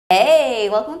Hey,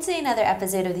 welcome to another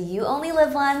episode of the You Only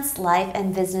Live Once Life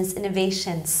and Business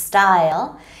Innovation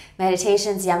Style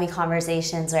Meditations, Yummy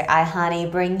Conversations, where I, Honey,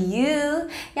 bring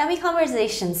you yummy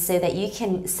conversations so that you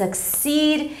can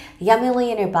succeed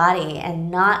yummily in your body and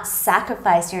not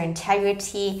sacrifice your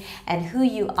integrity and who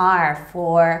you are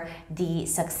for the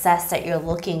success that you're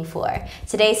looking for.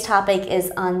 Today's topic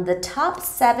is on the top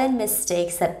 7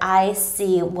 mistakes that I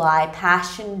see why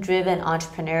passion-driven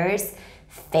entrepreneurs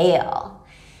fail.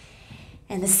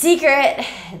 And the secret,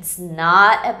 it's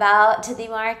not about the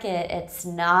market. It's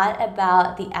not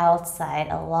about the outside.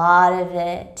 A lot of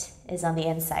it is on the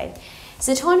inside.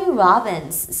 So Tony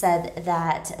Robbins said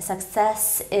that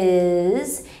success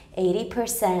is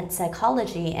 80%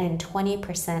 psychology and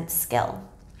 20% skill.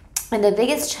 And the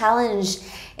biggest challenge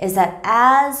is that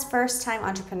as first-time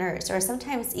entrepreneurs, or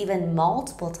sometimes even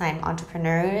multiple-time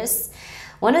entrepreneurs,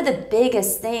 one of the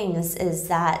biggest things is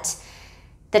that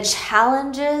the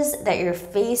challenges that you're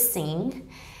facing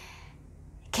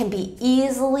can be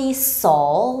easily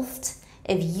solved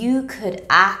if you could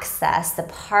access the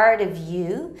part of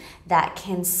you that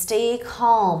can stay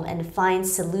calm and find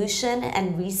solution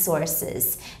and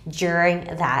resources during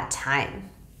that time.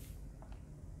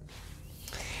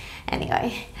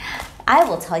 Anyway, I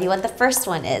will tell you what the first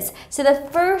one is. So the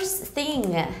first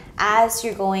thing as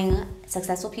you're going,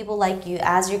 successful people like you,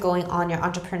 as you're going on your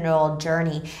entrepreneurial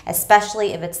journey,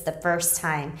 especially if it's the first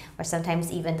time or sometimes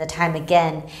even the time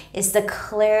again, is the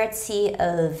clarity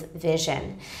of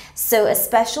vision. So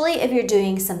especially if you're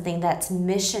doing something that's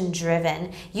mission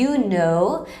driven, you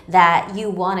know that you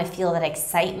want to feel that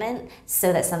excitement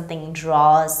so that something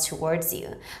draws towards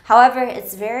you. However,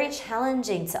 it's very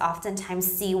challenging to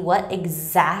oftentimes see what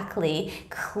exactly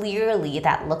clearly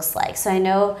that looks like. So I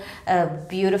know a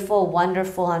beautiful,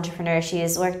 wonderful entrepreneur. She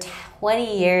has worked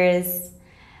 20 years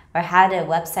or had a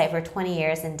website for 20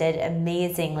 years and did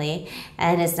amazingly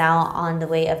and is now on the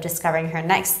way of discovering her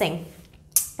next thing.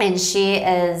 And she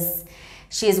is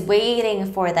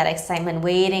waiting for that excitement,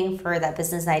 waiting for that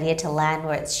business idea to land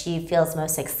where she feels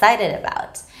most excited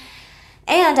about.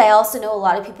 And I also know a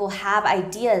lot of people have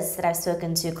ideas that I've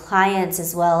spoken to, clients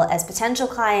as well as potential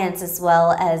clients, as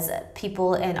well as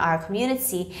people in our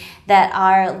community that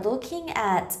are looking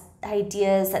at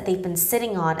ideas that they've been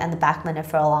sitting on the back burner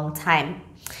for a long time.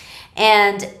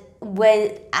 And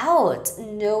without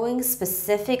knowing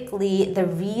specifically the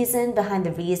reason behind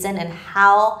the reason and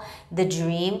how the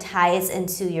dream ties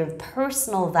into your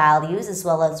personal values as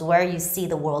well as where you see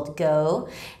the world go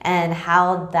and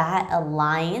how that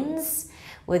aligns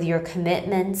with your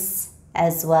commitments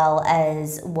as well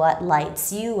as what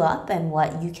lights you up and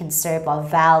what you can serve or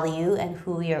value and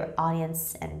who your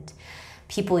audience and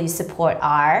people you support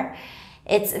are,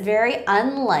 it's very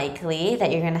unlikely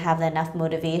that you're going to have enough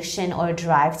motivation or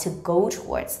drive to go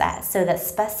towards that. So that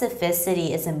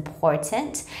specificity is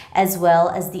important as well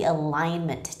as the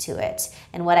alignment to it.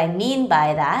 And what I mean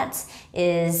by that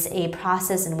is a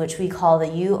process in which we call the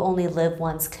You Only Live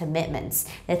Once commitments.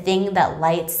 The thing that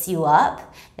lights you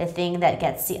up, the thing that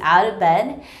gets you out of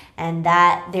bed, and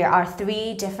that there are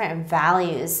 3 different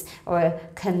values or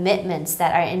commitments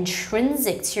that are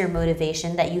intrinsic to your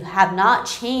motivation that you have not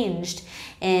changed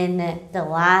in the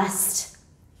last,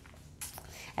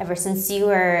 ever since you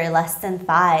were less than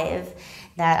 5,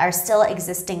 that are still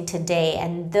existing today.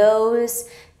 And those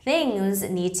things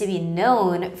need to be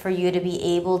known for you to be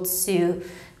able to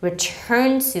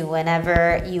return to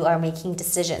whenever you are making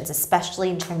decisions, especially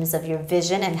in terms of your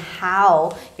vision and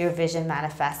how your vision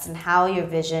manifests and how your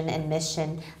vision and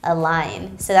mission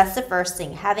align. So that's the first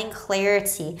thing. Having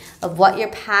clarity of what your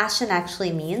passion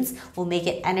actually means will make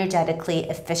it energetically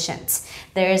efficient.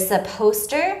 There's a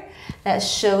poster that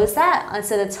shows that.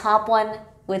 So the top one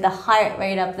with the heart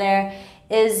right up there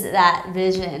is that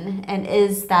vision and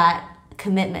is that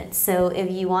commitment. So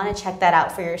if you want to check that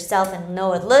out for yourself and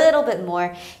know a little bit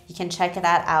more, you can check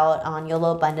that out on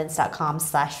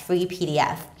yoloabundance.com/free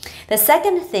PDF. The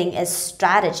second thing is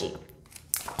strategy.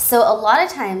 So a lot of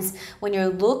times when you're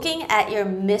looking at your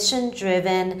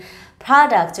mission-driven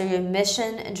product or your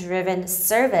mission-driven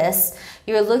service,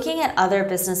 you're looking at other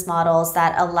business models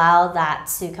that allow that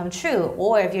to come true.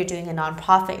 Or if you're doing a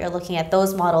nonprofit, you're looking at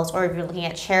those models, or if you're looking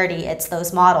at charity, it's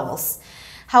those models.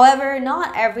 However,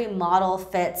 not every model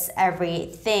fits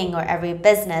everything or every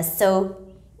business. So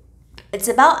it's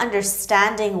about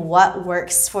understanding what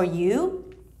works for you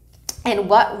and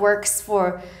what works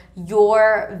for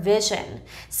your vision.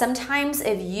 Sometimes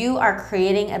if you are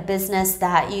creating a business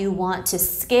that you want to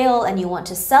scale and you want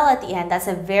to sell at the end, that's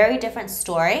a very different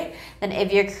story than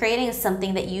if you're creating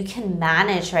something that you can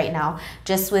manage right now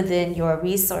just within your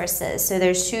resources. So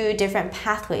there's two different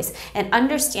pathways, and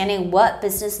understanding what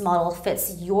business model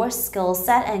fits your skill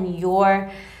set and your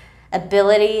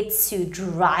ability to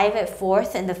drive it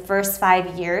forth in the first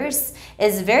 5 years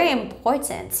is very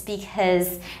important,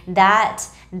 because that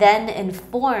then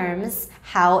informs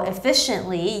how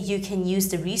efficiently you can use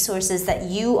the resources that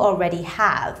you already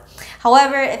have.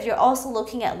 However, if you're also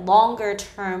looking at longer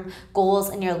term goals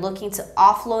and you're looking to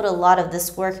offload a lot of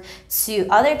this work to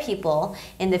other people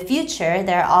in the future,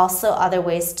 there are also other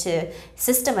ways to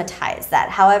systematize that.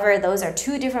 However, those are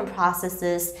two different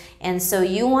processes, and so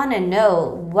you want to know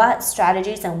what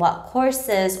strategies and what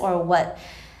courses or what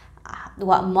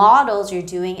models you're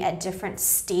doing at different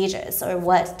stages, or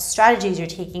what strategies you're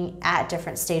taking at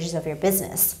different stages of your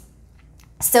business.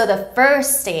 So the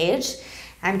first stage,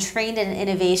 I'm trained in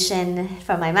innovation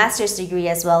from my master's degree,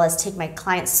 as well as take my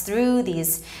clients through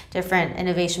these different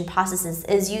innovation processes,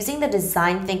 is using the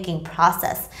design thinking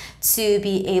process to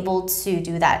be able to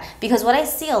do that. Because what I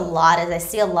see a lot is, I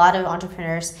see a lot of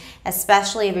entrepreneurs,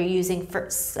 especially if you're using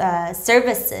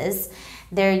services,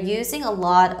 they're using a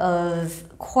lot of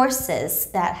courses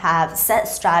that have set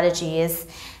strategies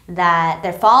that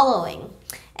they're following.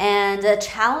 And the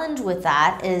challenge with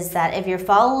that is that if you're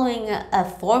following a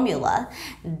formula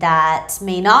that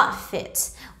may not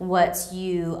fit what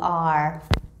you are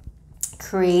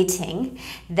creating,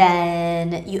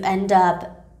 then you end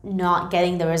up not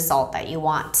getting the result that you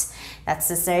want. That's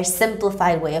a very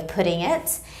simplified way of putting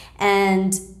it.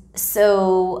 And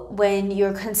so when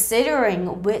you're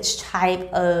considering which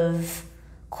type of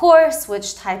course,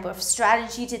 which type of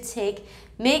strategy to take,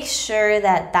 make sure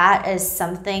that that is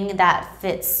something that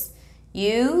fits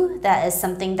you, that is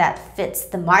something that fits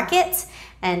the market,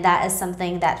 and that is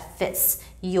something that fits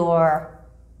your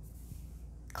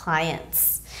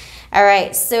clients. All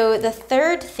right, so the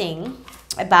third thing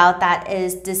about that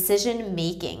is decision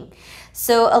making.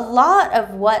 So a lot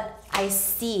of what I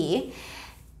see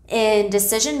in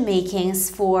decision makings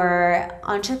for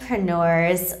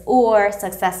entrepreneurs or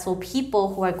successful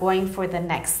people who are going for the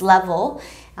next level,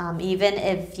 even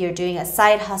if you're doing a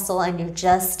side hustle and you're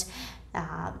just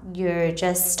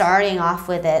starting off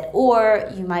with it, or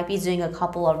you might be doing a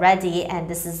couple already and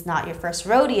this is not your first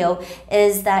rodeo,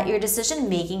 is that your decision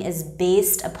making is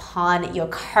based upon your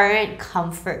current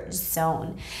comfort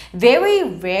zone. Very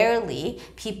rarely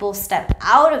people step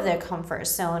out of their comfort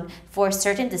zone for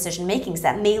certain decision makings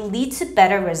that may lead to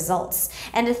better results.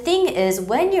 And the thing is,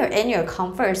 when you're in your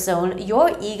comfort zone,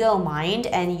 your ego mind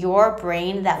and your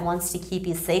brain that wants to keep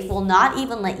you safe will not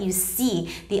even let you see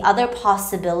the other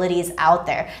possibilities out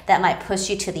there that might push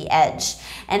you to the edge.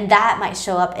 And that might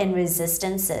show up in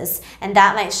resistances, and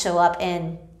that might show up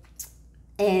in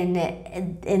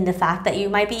the fact that you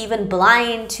might be even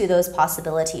blind to those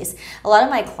possibilities. A lot of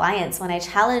my clients, when I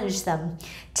challenge them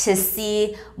to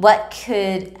see what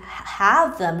could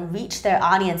have them reach their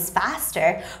audience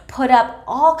faster, put up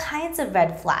all kinds of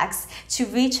red flags to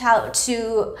reach out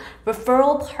to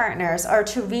referral partners or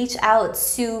to reach out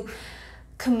to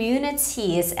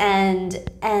communities and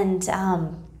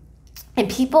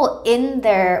people in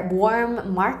their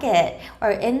warm market or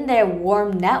in their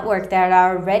warm network that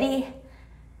are already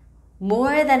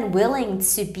more than willing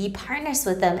to be partners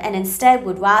with them, and instead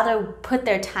would rather put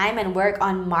their time and work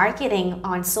on marketing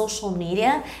on social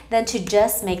media than to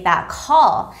just make that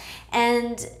call.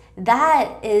 And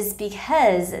that is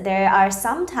because there are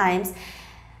sometimes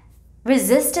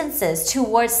resistances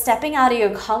towards stepping out of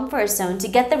your comfort zone to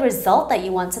get the result that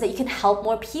you want so that you can help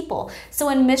more people. So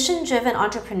when mission-driven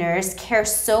entrepreneurs care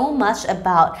so much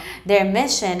about their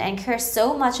mission and care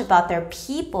so much about their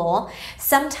people,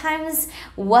 sometimes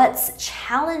what's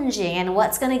challenging and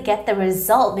what's going to get the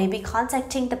result, maybe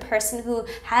contacting the person who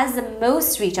has the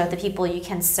most reach out to people you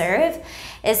can serve,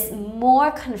 is more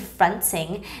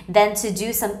confronting than to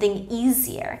do something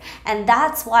easier. And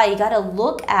that's why you got to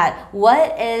look at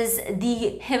what is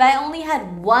if I only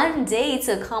had one day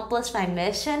to accomplish my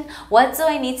mission, what do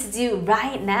I need to do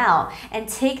right now? And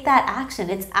take that action.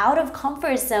 It's out of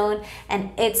comfort zone,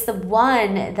 and it's the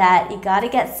one that you got to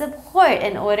get support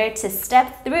in order to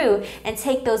step through and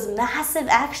take those massive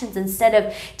actions instead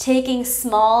of taking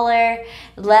smaller,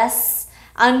 less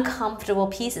uncomfortable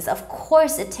pieces. Of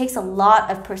course, it takes a lot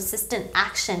of persistent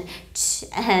action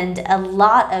and a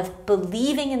lot of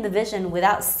believing in the vision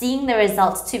without seeing the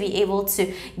results to be able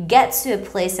to get to a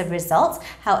place of results.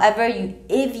 However,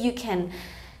 if you can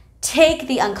take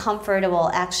the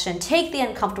uncomfortable action, take the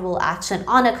uncomfortable action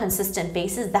on a consistent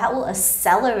basis. That will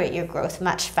accelerate your growth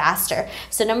much faster.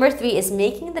 So number 3 is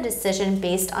making the decision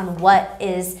based on what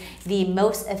is the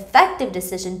most effective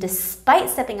decision despite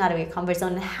stepping out of your comfort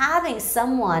zone and having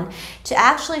someone to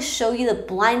actually show you the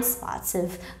blind spots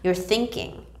of your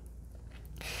thinking.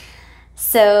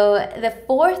 So the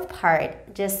 4th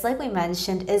part, just like we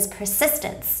mentioned, is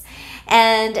persistence.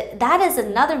 And that is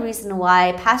another reason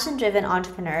why passion-driven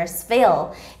entrepreneurs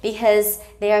fail, because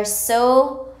they are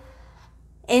so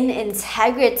in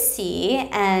integrity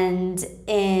and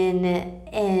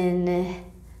in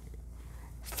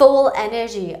full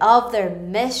energy of their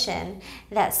mission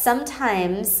that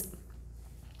sometimes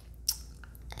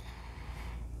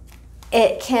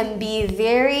it can be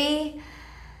very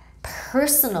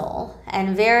personal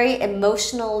and very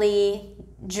emotionally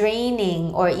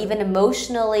draining or even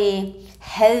emotionally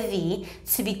heavy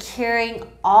to be carrying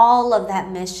all of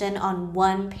that mission on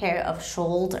one pair of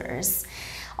shoulders.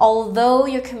 Although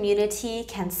your community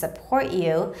can support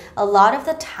you, a lot of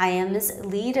the times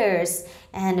leaders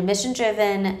and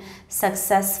mission-driven,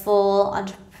 successful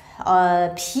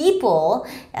people,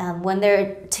 when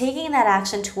they're taking that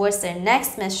action towards their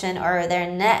next mission or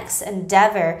their next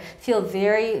endeavor, feel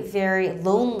very, very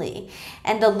lonely.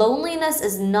 And the loneliness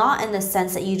is not in the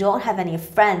sense that you don't have any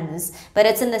friends, but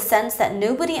it's in the sense that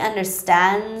nobody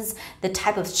understands the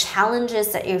type of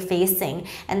challenges that you're facing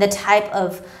and the type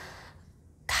of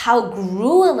how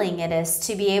grueling it is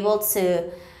to be able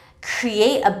to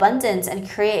create abundance and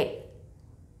create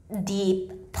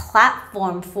the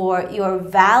platform for your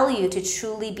value to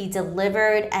truly be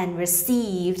delivered and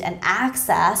received and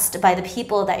accessed by the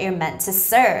people that you're meant to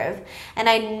serve. And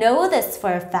I know this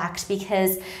for a fact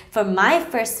because for my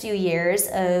first few years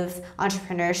of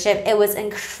entrepreneurship, it was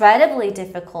incredibly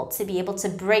difficult to be able to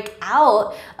break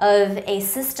out of a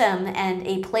system and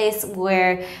a place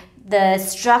where the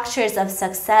structures of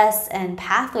success and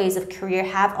pathways of career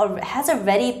has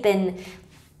already been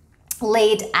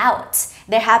laid out.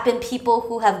 There have been people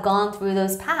who have gone through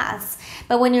those paths.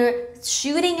 But when you're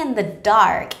shooting in the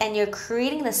dark and you're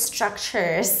creating the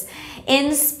structures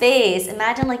in space,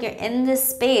 imagine like you're in this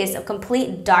space of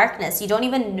complete darkness. You don't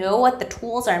even know what the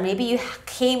tools are. Maybe you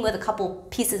came with a couple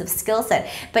pieces of skill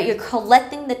set, but you're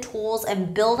collecting the tools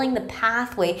and building the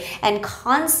pathway and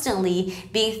constantly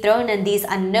being thrown in these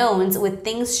unknowns with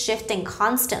things shifting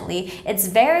constantly. It's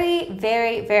very,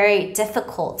 very, very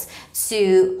difficult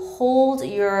to hold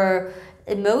your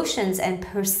emotions and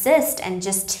persist and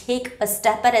just take a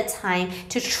step at a time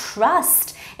to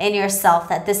trust in yourself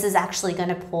that this is actually going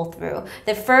to pull through.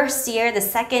 The first year, the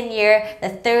second year, the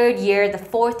third year, the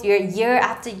fourth year, year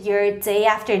after year, day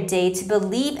after day, to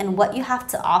believe in what you have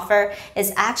to offer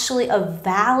is actually of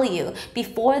value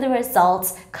before the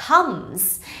results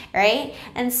comes, right?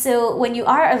 And so when you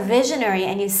are a visionary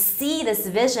and you see this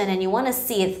vision and you want to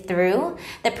see it through,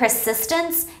 the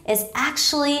persistence is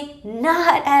actually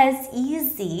not as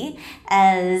easy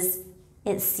as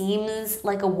it seems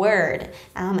like a word,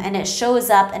 and it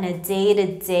shows up in a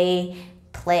day-to-day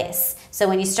place. So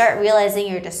when you start realizing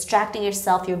you're distracting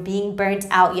yourself, you're being burnt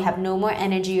out, you have no more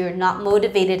energy, you're not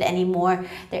motivated anymore,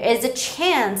 there is a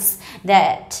chance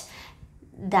that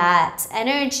that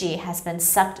energy has been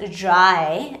sucked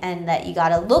dry and that you got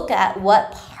to look at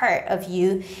what part of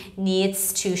you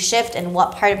needs to shift and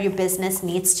what part of your business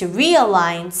needs to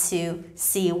realign to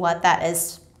see what that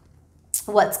is,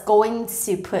 what's going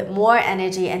to put more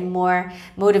energy and more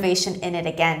motivation in it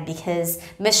again. Because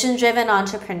mission-driven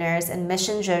entrepreneurs and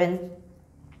mission-driven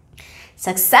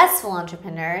successful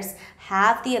entrepreneurs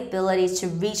have the ability to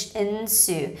reach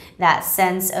into that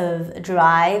sense of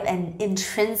drive and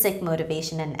intrinsic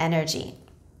motivation and energy.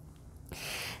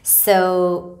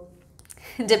 So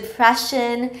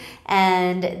depression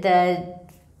and the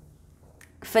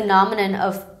phenomenon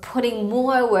of putting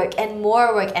more work and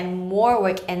more work and more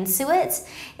work into it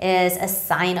is a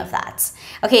sign of that.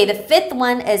 Okay, the fifth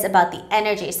one is about the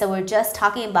energy. So we're just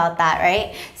talking about that,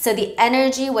 right? So the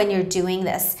energy when you're doing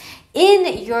this.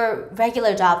 In your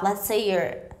regular job, let's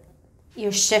say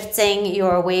you're shifting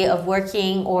your way of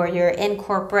working, or you're in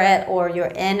corporate, or you're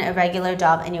in a regular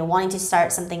job and you're wanting to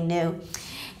start something new.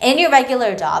 In your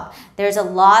regular job, there's a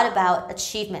lot about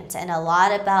achievement and a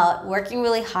lot about working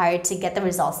really hard to get the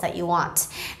results that you want.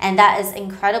 And that is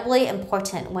incredibly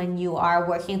important when you are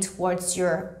working towards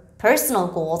your personal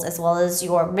goals as well as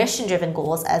your mission-driven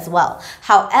goals as well.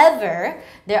 However,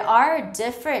 there are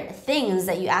different things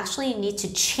that you actually need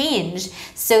to change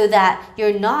so that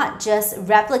you're not just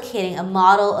replicating a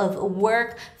model of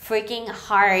work freaking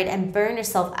hard and burn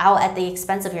yourself out at the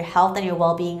expense of your health and your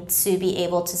well-being to be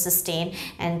able to sustain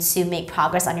and to make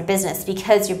progress on your business,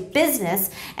 because your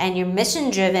business and your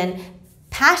mission-driven,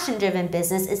 passion-driven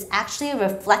business is actually a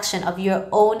reflection of your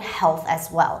own health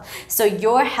as well. So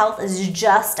your health is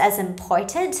just as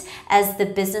important as the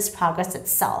business progress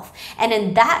itself. And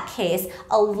in that case,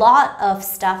 a lot of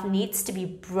stuff needs to be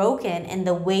broken in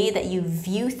the way that you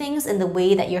view things, in the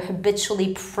way that you're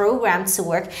habitually programmed to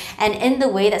work, and in the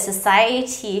way that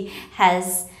society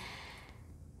has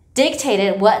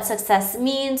dictated what success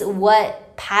means, what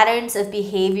patterns of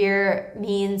behavior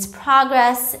means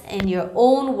progress in your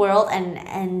own world,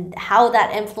 and how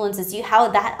that influences you, how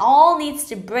that all needs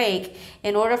to break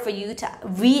in order for you to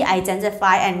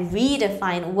re-identify and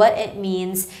redefine what it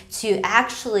means to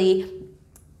actually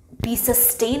be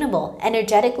sustainable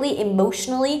energetically,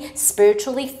 emotionally,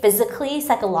 spiritually, physically,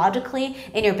 psychologically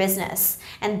in your business.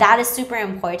 And that is super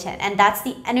important. And that's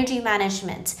the energy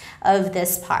management of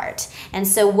this part. And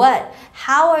so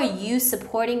how are you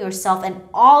supporting yourself in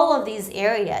all of these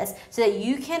areas so that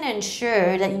you can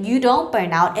ensure that you don't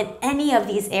burn out in any of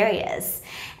these areas?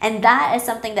 And that is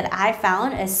something that I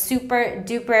found is super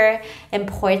duper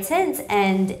important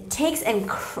and takes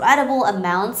incredible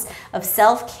amounts of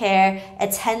self-care,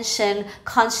 attention,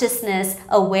 consciousness,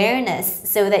 awareness,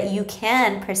 so that you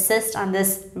can persist on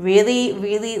this really,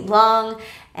 really long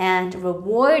and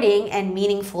rewarding and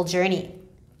meaningful journey.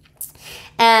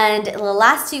 And the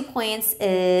last 2 points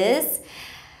is,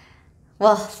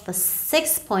 well, the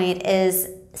 6th point is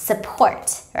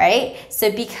support, right?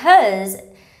 So because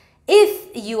if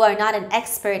you are not an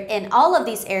expert in all of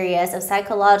these areas of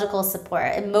psychological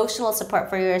support, emotional support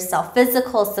for yourself,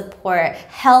 physical support,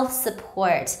 health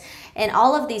support, and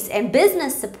all of these, and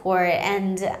business support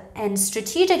and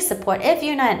strategic support, if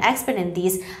you're not an expert in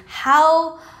these,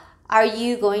 how are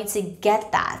you going to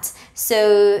get that?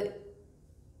 So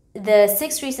the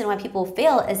 6th reason why people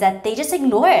fail is that they just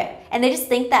ignore it. And they just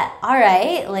think that, all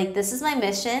right, like this is my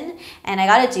mission and I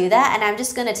got to do that. And I'm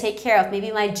just going to take care of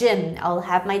maybe my gym. I'll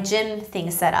have my gym thing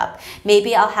set up.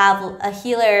 Maybe I'll have a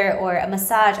healer or a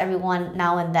massage every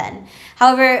now and then.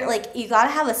 However, like you got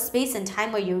to have a space and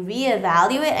time where you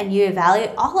reevaluate and you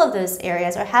evaluate all of those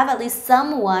areas, or have at least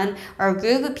someone or a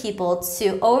group of people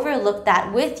to overlook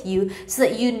that with you so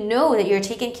that you know that you're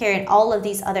taking care in all of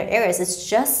these other areas. It's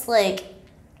just like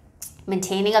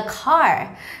maintaining a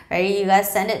car, right? You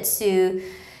guys send it to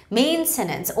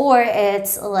maintenance, or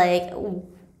it's like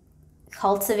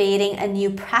cultivating a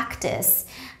new practice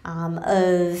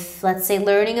of, let's say,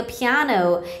 learning a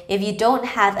piano. If you don't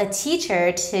have a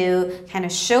teacher to kind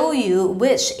of show you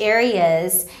which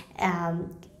areas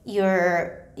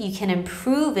you can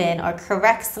improve in or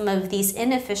correct some of these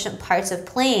inefficient parts of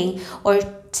playing, or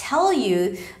tell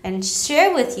you and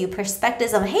share with you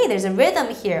perspectives of, hey, there's a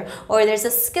rhythm here, or there's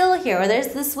a skill here, or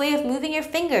there's this way of moving your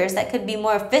fingers that could be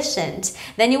more efficient,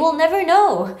 then you will never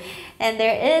know. And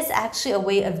there is actually a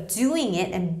way of doing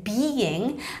it and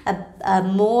being a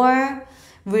more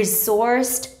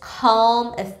resourced,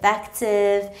 calm,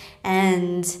 effective,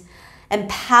 and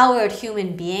empowered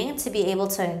human being to be able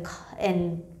to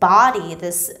embody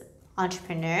this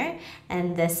entrepreneur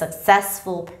and the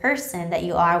successful person that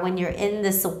you are when you're in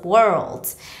this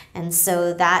world. And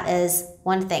so that is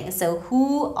one thing. So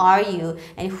who are you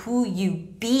and who you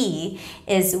be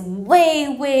is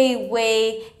way, way,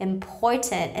 way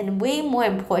important, and way more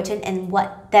important than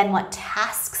what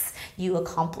tasks you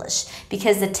accomplish,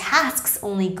 because the tasks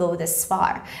only go this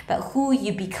far, but who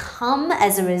you become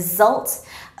as a result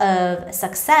of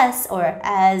success, or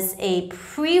as a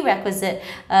prerequisite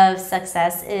of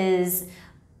success, is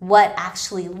what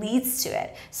actually leads to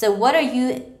it. So what are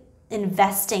you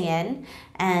investing in,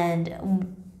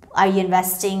 and are you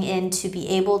investing in to be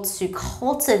able to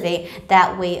cultivate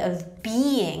that way of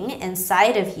being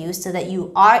inside of you so that you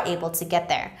are able to get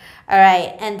there? All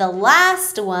right, and the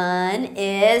last one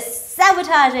is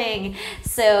sabotaging.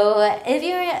 So if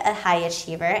you're a high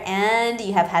achiever and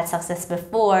you have had success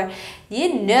before,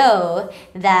 you know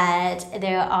that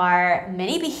there are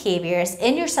many behaviors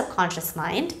in your subconscious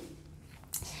mind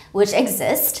which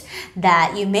exist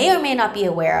that you may or may not be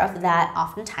aware of that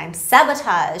oftentimes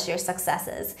sabotage your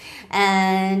successes.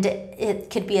 And it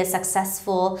could be a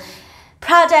successful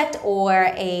project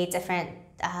or a different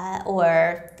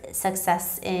or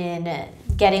success in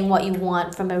getting what you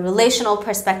want from a relational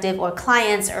perspective or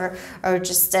clients or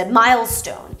just a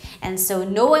milestone. And so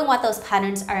knowing what those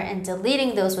patterns are and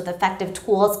deleting those with effective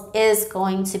tools is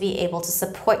going to be able to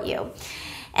support you.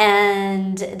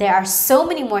 And there are so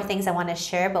many more things I want to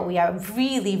share, but we are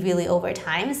really over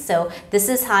time. So this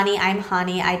is Hani. I'm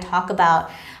Hani. I talk about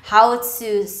how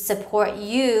to support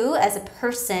you as a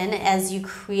person as you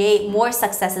create more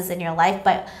successes in your life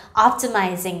by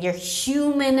optimizing your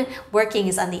human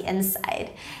workings on the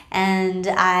inside. And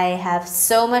I have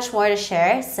so much more to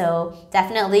share. So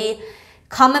definitely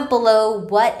comment below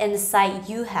what insight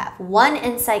you have. One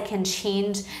insight can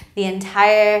change the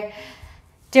entire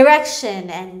direction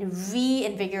and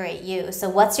reinvigorate you. So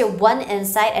what's your one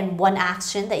insight and one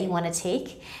action that you want to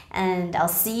take? And I'll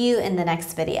see you in the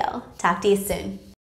next video. Talk to you soon.